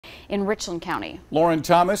in Richland County. Lauren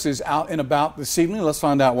Thomas is out and about this evening. Let's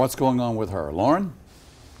find out what's going on with her. Lauren?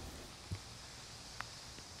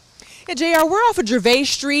 Yeah, JR, we're off of Gervais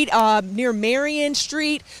Street near Marion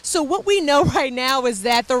Street. So what we know right now is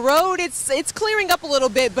that the road, it's clearing up a little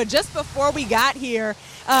bit, but just before we got here,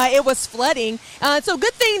 it was flooding. So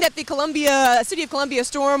good thing that the City of Columbia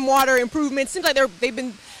stormwater improvements, seems like they've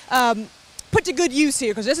been put to good use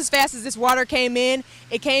here, because just as fast as this water came in,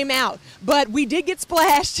 it came out. But we did get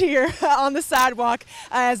splashed here on the sidewalk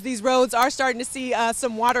as these roads are starting to see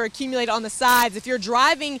some water accumulate on the sides. If you're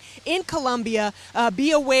driving in Columbia,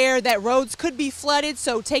 be aware that roads could be flooded,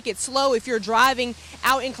 so take it slow if you're driving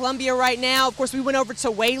out in Columbia right now. Of course, we went over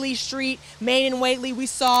to Whaley Street, Main and Whaley. We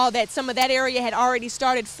saw that some of that area had already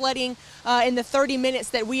started flooding in the 30 minutes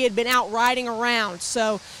that we had been out riding around.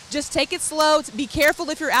 So just take it slow. Be careful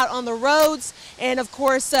if you're out on the roads. And of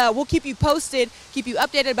course, we'll keep you posted, keep you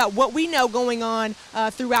updated about what we know going on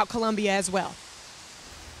throughout Columbia as well.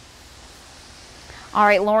 All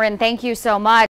right, Lauren, thank you so much.